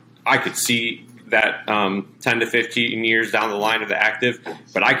 I could see that 10 to 15 years down the line of the active,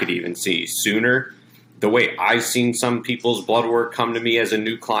 but I could even see sooner. The way I've seen some people's blood work come to me as a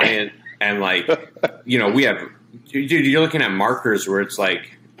new client, and we have, dude, you're looking at markers where it's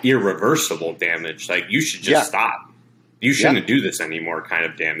like irreversible damage. Like you should just stop. You shouldn't do this anymore kind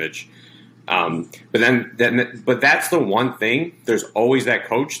of damage. But that's the one thing. There's always that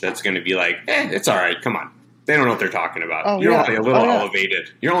coach that's going to be like, it's all right. Come on. They don't know what they're talking about. You're only a little elevated.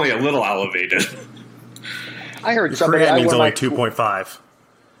 You're only a little elevated. I heard somebody. Creatine's only 2.5.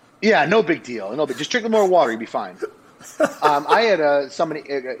 Yeah, no big deal. Just drink more water. You'll be fine. I had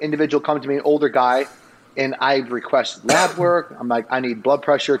individual come to me, an older guy, and I requested lab work. I'm like, I need blood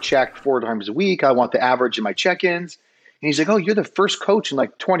pressure checked 4 times a week. I want the average in my check-ins. And he's like, oh, you're the first coach in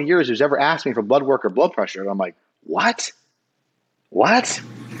like 20 years who's ever asked me for blood work or blood pressure. And I'm like, what?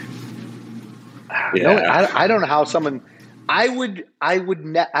 Yeah. No, I don't know how someone. I would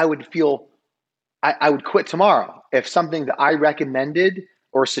quit tomorrow if something that I recommended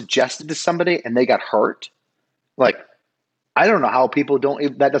or suggested to somebody and they got hurt. Like, I don't know how people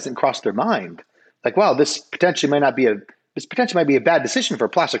that doesn't cross their mind. Like, wow, this potentially might be a bad decision for a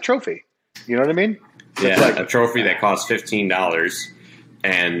plastic trophy. You know what I mean? Yeah, a trophy that costs $15,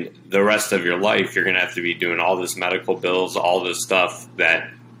 and the rest of your life you're going to have to be doing all this medical bills, all this stuff.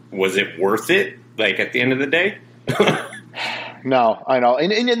 That was it worth it? Like at the end of the day? No, I know.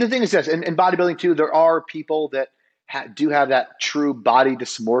 And the thing is this, in bodybuilding too, there are people that do have that true body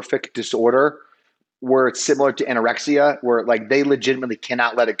dysmorphic disorder where it's similar to anorexia, where like they legitimately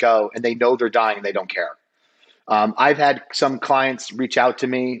cannot let it go and they know they're dying and they don't care. I've had some clients reach out to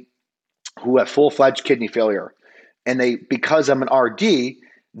me who have full-fledged kidney failure, and because I'm an RD,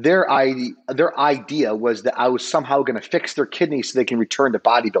 their idea was that I was somehow going to fix their kidney so they can return to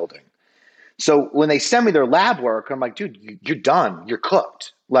bodybuilding. So when they send me their lab work, I'm like, dude, you're done. You're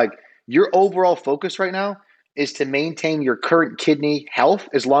cooked. Like your overall focus right now is to maintain your current kidney health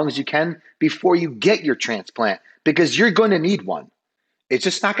as long as you can before you get your transplant, because you're going to need one. It's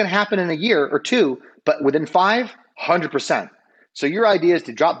just not going to happen in a year or two, but within 5, 100%. So your idea is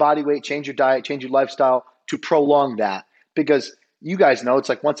to drop body weight, change your diet, change your lifestyle to prolong that, because you guys know it's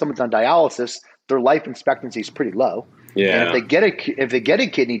like once someone's on dialysis, their life expectancy is pretty low. Yeah. And if they get a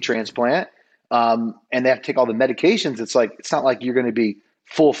kidney transplant, and they have to take all the medications, it's not like you're going to be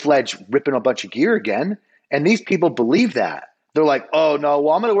full-fledged ripping a bunch of gear again. And these people believe that. They're like, oh, no,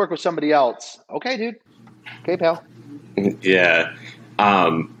 well, I'm going to work with somebody else. Okay, dude. Okay, pal. Yeah.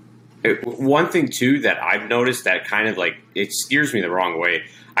 One thing, too, that I've noticed that kind of like it steers me the wrong way.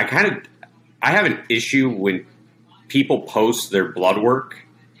 I have an issue when people post their blood work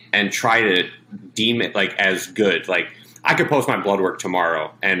and try to deem it like as good. Like I could post my blood work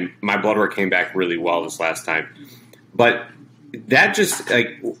tomorrow and my blood work came back really well this last time. But that just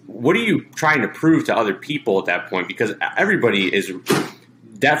like, what are you trying to prove to other people at that point? Because everybody is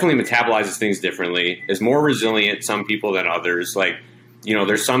definitely metabolizes things differently, is more resilient, some people than others. Like,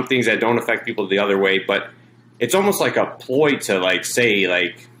 there's some things that don't affect people the other way, but it's almost like a ploy to like say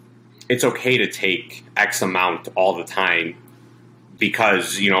like it's okay to take X amount all the time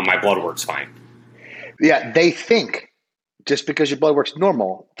because, my blood work's fine. Yeah, they think just because your blood work's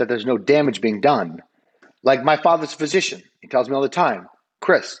normal that there's no damage being done. Like my father's a physician. He tells me all the time,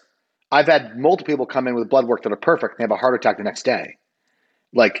 Chris, I've had multiple people come in with blood work that are perfect and they have a heart attack the next day.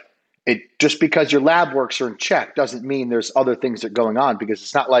 Like just because your lab works are in check doesn't mean there's other things that are going on, because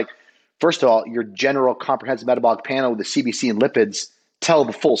it's not like, first of all, your general comprehensive metabolic panel with the CBC and lipids tell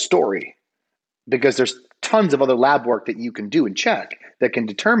the full story, because there's tons of other lab work that you can do and check that can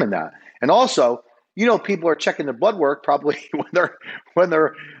determine that. And also, people are checking their blood work probably when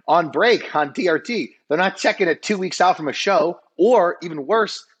they're on break on TRT. They're not checking it 2 weeks out from a show, or even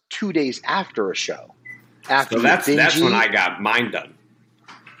worse, 2 days after a show. So that's when I got mine done.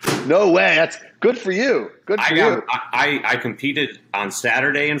 No way. That's good for you. I competed on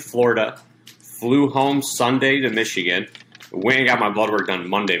Saturday in Florida, flew home Sunday to Michigan, went and got my blood work done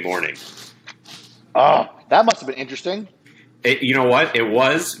Monday morning. Oh, that must have been interesting. You know what? It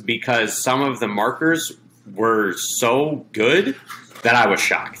was because some of the markers were so good that I was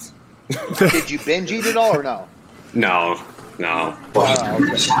shocked. Did you binge eat at all or no? No. I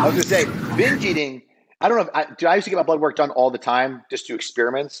was going to say, binge eating, I don't know. I used to get my blood work done all the time, just do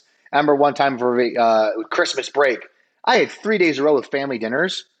experiments. I remember one time for Christmas break, I had 3 days in a row with family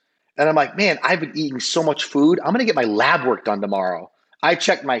dinners. And I'm like, man, I've been eating so much food. I'm going to get my lab work done tomorrow. I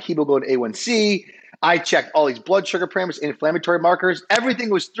checked my hemoglobin A1C. I checked all these blood sugar parameters, inflammatory markers. Everything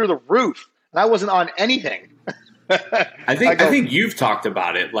was through the roof. And I wasn't on anything. I think you've talked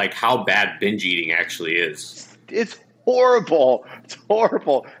about it, like how bad binge eating actually is. It's horrible. It's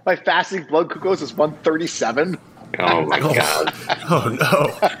horrible. My fasting blood glucose is 137. Oh my God. Oh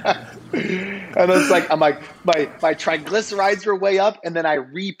no. And it's like, I'm like, my triglycerides were way up, and then I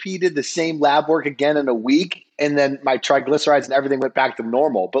repeated the same lab work again in a week, and then my triglycerides and everything went back to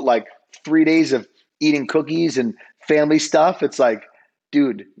normal. But like 3 days of eating cookies and family stuff, it's like,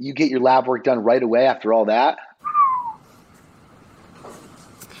 dude, you get your lab work done right away after all that.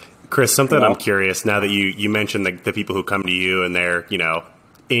 Chris, something I'm curious now that you mentioned the people who come to you and they're,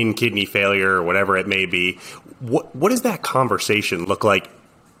 in kidney failure or whatever it may be. What does that conversation look like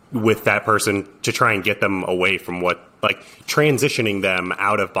with that person to try and get them away from transitioning them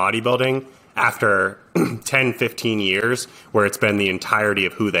out of bodybuilding after 10, 15 years where it's been the entirety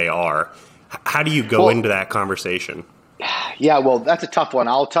of who they are? How do you go into that conversation? Yeah, well, that's a tough one.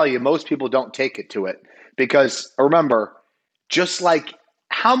 I'll tell you, most people don't take it to it because remember, just like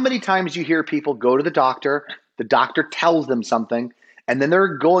how many times you hear people go to the doctor tells them something, and then they're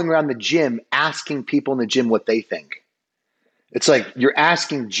going around the gym asking people in the gym what they think. It's like you're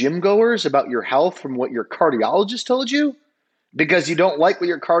asking gym goers about your health from what your cardiologist told you because you don't like what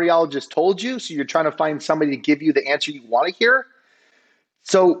your cardiologist told you, so you're trying to find somebody to give you the answer you want to hear.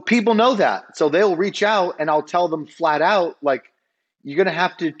 So people know that. So they'll reach out and I'll tell them flat out, like, you're going to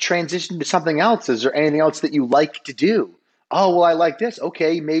have to transition to something else. Is there anything else that you like to do? Oh, well, I like this.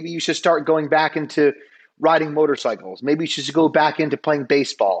 Okay, maybe you should start going back into riding motorcycles. Maybe you should go back into playing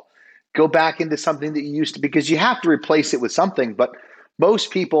baseball. Go back into something that you used to, because you have to replace it with something. But most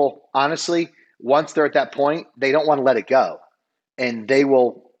people, honestly, once they're at that point, they don't want to let it go. And they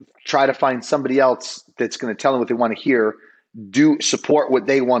will try to find somebody else that's going to tell them what they want to hear, support what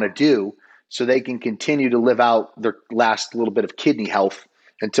they want to do so they can continue to live out their last little bit of kidney health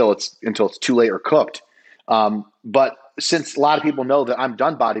until it's too late or cooked. But since a lot of people know that I'm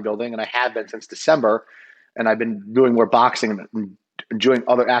done bodybuilding, and I have been since December, and I've been doing more boxing and enjoying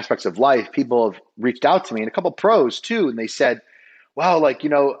other aspects of life, people have reached out to me, and a couple pros too, and they said, wow, like,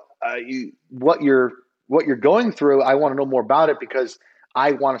 what you're going through, I want to know more about it because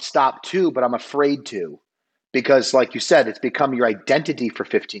I want to stop too, but I'm afraid to. Because like you said, it's become your identity for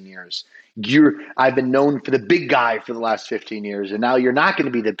 15 years. I've been known for the big guy for the last 15 years, and now you're not going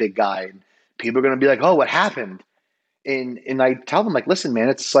to be the big guy. And people are going to be like, oh, what happened? And I tell them, like, listen, man,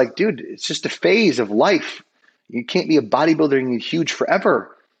 it's like, dude, it's just a phase of life. You can't be a bodybuilder and get huge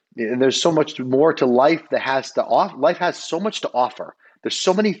forever. And there's so much more to life that has to offer. Life has so much to offer. There's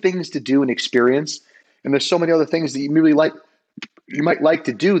so many things to do and experience, and there's so many other things that you might like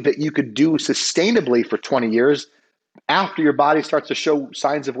to do that you could do sustainably for 20 years after your body starts to show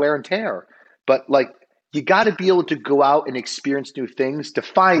signs of wear and tear. But like, you got to be able to go out and experience new things, to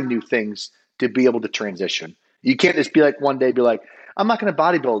find new things, to be able to transition. You can't just be like one day, be like, I'm not going to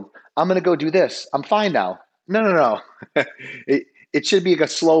bodybuild. I'm going to go do this. I'm fine now. No. It should be like a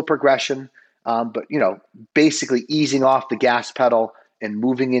slow progression. But basically easing off the gas pedal and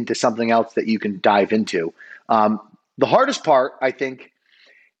moving into something else that you can dive into. The hardest part, I think,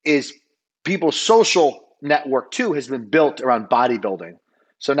 is people's social network too has been built around bodybuilding.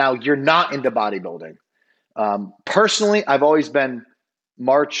 So now you're not into bodybuilding. Personally, I've always been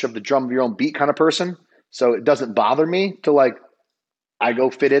march of the drum of your own beat kind of person. So it doesn't bother me to I go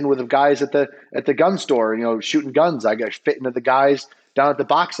fit in with the guys at the gun store, shooting guns. I go fit into the guys down at the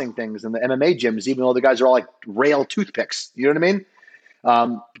boxing things and the MMA gyms, even though the guys are all like rail toothpicks. You know what I mean?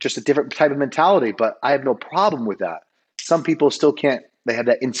 Just a different type of mentality, but I have no problem with that. Some people still can't, they have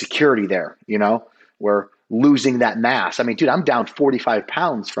that insecurity there, where losing that mass. I mean, dude, I'm down 45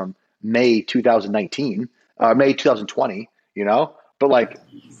 pounds from May 2020, but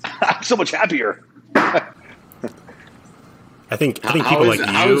I'm so much happier. I think people like you.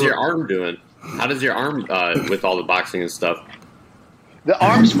 How is your arm doing? How does your arm with all the boxing and stuff? The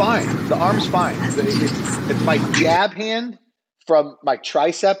arm's fine. It's my jab hand from my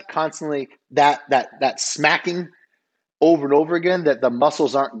tricep constantly that smacking over and over again that the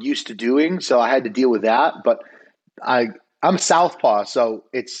muscles aren't used to doing. So I had to deal with that. But I'm southpaw, so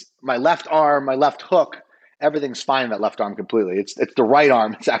it's my left arm, my left hook. Everything's fine in that left arm completely. It's the right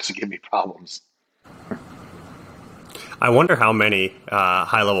arm that's actually giving me problems. I wonder how many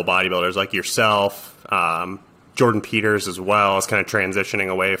high-level bodybuilders like yourself, Jordan Peters as well, is kind of transitioning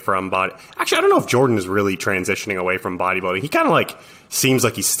away from body. Actually, I don't know if Jordan is really transitioning away from bodybuilding. He kind of like seems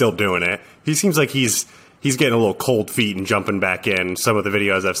like he's still doing it. He seems like he's getting a little cold feet and jumping back in. Some of the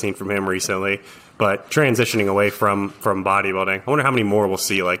videos I've seen from him recently, but transitioning away from bodybuilding. I wonder how many more we'll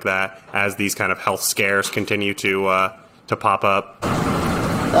see like that as these kind of health scares continue to pop up.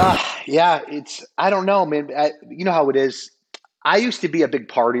 Yeah, I don't know, man. You know how it is. I used to be a big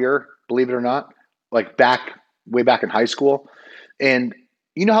partier, believe it or not, like way back in high school. And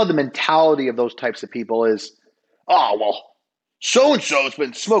you know how the mentality of those types of people is, oh, well, so-and-so has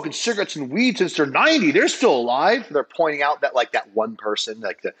been smoking cigarettes and weed since they're 90. They're still alive. They're pointing out that like that one person,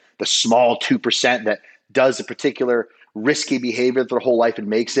 like the small 2% that does a particular risky behavior their whole life and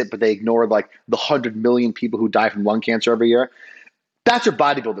makes it, but they ignore like the 100 million people who die from lung cancer every year. That's where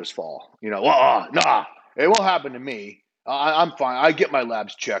bodybuilders fall. You know, nah, it won't happen to me. I'm fine. I get my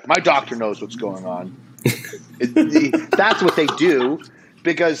labs checked. My doctor knows what's going on. That's what they do,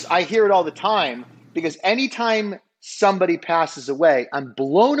 because I hear it all the time. Because anytime somebody passes away, I'm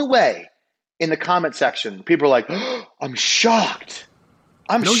blown away in the comment section. People are like, oh, I'm shocked.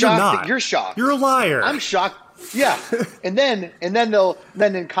 I'm shocked that you're shocked. You're a liar. I'm shocked. Yeah. and then in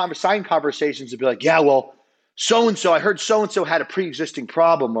side conversations they'll be like, yeah, well, so-and-so, I heard so-and-so had a pre-existing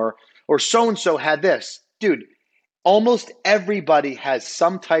problem or so-and-so had this. Dude, almost everybody has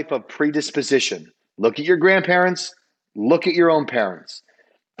some type of predisposition. Look at your grandparents. Look at your own parents.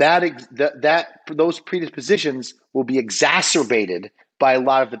 Those predispositions will be exacerbated by a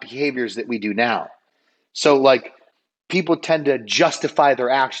lot of the behaviors that we do now. So like people tend to justify their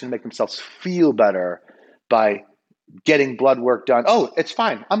action, make themselves feel better by getting blood work done. Oh, it's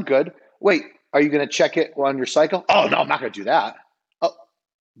fine. I'm good. Wait, are you going to check it on your cycle? Oh, no, I'm not going to do that. Oh,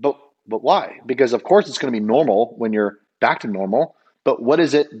 but why? Because of course it's going to be normal when you're back to normal. But what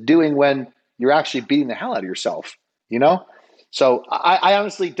is it doing when you're actually beating the hell out of yourself? You know? So I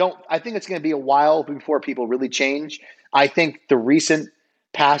honestly don't. I think it's going to be a while before people really change. I think the recent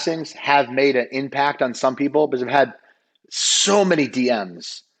passings have made an impact on some people because I've had so many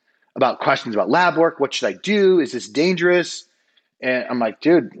DMs about questions about lab work. What should I do? Is this dangerous? And I'm like,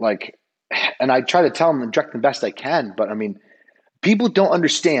 dude, like, and I try to tell them and direct them best I can. But I mean, people don't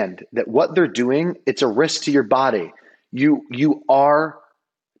understand that what they're doing, it's a risk to your body. You are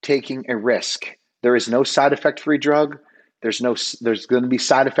taking a risk. There is no side effect free drug. There's going to be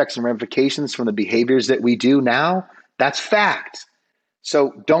side effects and ramifications from the behaviors that we do now. That's fact.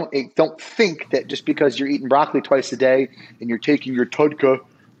 So don't think that just because you're eating broccoli twice a day and you're taking your Tudka and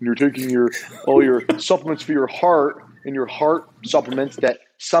you're taking all your supplements for your heart and your heart supplements that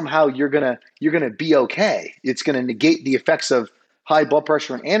somehow you're gonna be okay. It's gonna negate the effects of high blood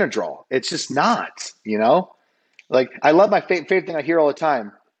pressure and Anadrol. It's just not, you know? Like I love my favorite thing I hear all the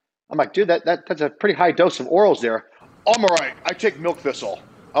time. I'm like, dude, that's a pretty high dose of orals there. I'm all right. I take milk thistle.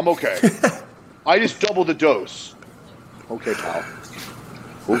 I'm okay. I just doubled the dose. Okay, pal.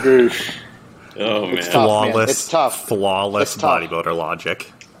 Okay. Oh man, it's tough. Flawless bodybuilder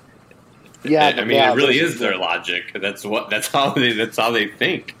logic. Yeah, I mean, it really is their logic. That's how they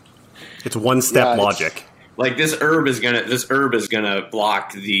think. It's one step logic. Like this herb is gonna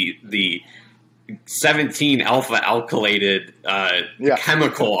block the 17 alpha alkylated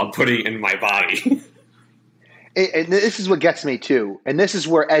chemical I'm putting in my body. And this is what gets me too, and this is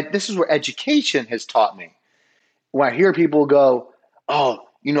where education has taught me. When I hear people go, "Oh,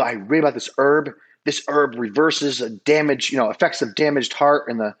 you know, I read about this herb. This herb reverses effects of damaged heart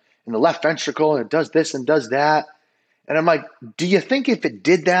in the left ventricle, and it does this and does that." And I'm like, do you think if it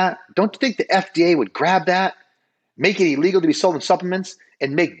did that, don't you think the FDA would grab that, make it illegal to be sold in supplements,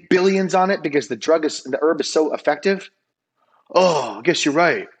 and make billions on it because the herb is so effective? Oh, I guess you're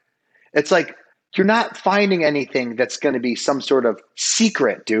right. It's like you're not finding anything that's going to be some sort of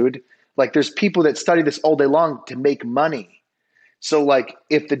secret, dude. Like there's people that study this all day long to make money. So like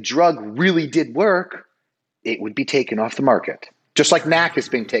if the drug really did work, it would be taken off the market. Just like NAC is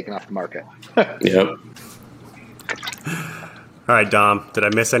being taken off the market. Yep. All right, Dom, did I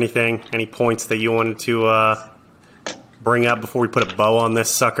miss anything? Any points that you wanted to bring up before we put a bow on this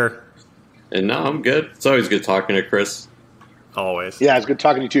sucker? And no, I'm good. It's always good talking to Chris. Always. Yeah, it's good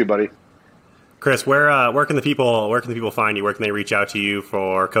talking to you too, buddy. Chris, where can the people find you? Where can they reach out to you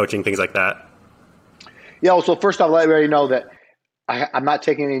for coaching, things like that? Yeah, well, so first off, let everybody know that I'm not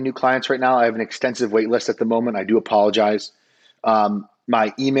taking any new clients right now. I have an extensive wait list at the moment. I do apologize.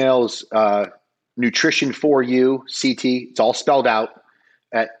 My email's nutrition4uct, it's all spelled out,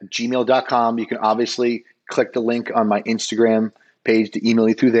 at gmail.com. You can obviously click the link on my Instagram page to email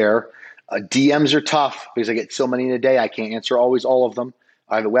you through there. DMs are tough because I get so many in a day. I can't answer always all of them.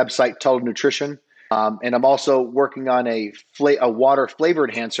 I have a website, Total Nutrition, and I'm also working on a water flavor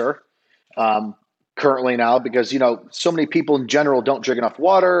enhancer currently now because, so many people in general don't drink enough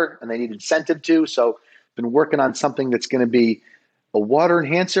water and they need incentive to. So I've been working on something that's going to be a water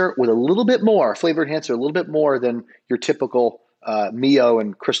enhancer with a little bit more, flavor enhancer, a little bit more than your typical Mio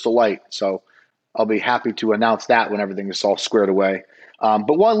and Crystal Light. So I'll be happy to announce that when everything is all squared away.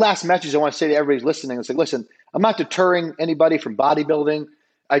 But one last message I want to say to everybody listening is listen, I'm not deterring anybody from bodybuilding.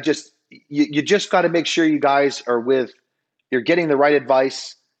 You just got to make sure you guys you're getting the right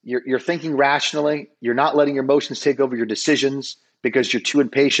advice. You're thinking rationally. You're not letting your emotions take over your decisions because you're too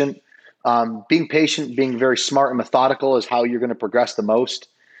impatient. Being patient, being very smart and methodical is how you're going to progress the most.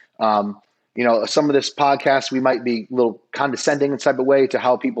 Some of this podcast, we might be a little condescending in type of way to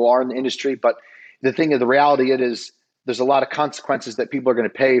how people are in the industry. But the reality is there's a lot of consequences that people are going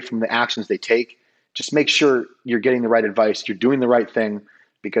to pay from the actions they take. Just make sure you're getting the right advice. You're doing the right thing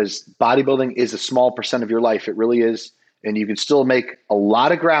because bodybuilding is a small percent of your life. It really is. And you can still make a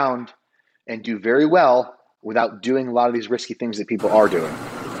lot of ground and do very well without doing a lot of these risky things that people are doing.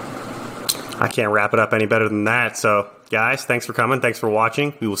 I can't wrap it up any better than that. So, guys, thanks for coming. Thanks for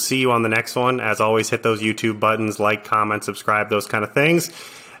watching. We will see you on the next one. As always, hit those YouTube buttons, like, comment, subscribe, those kind of things.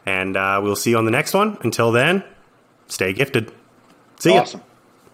 And we'll see you on the next one. Until then, stay gifted. See ya. Awesome.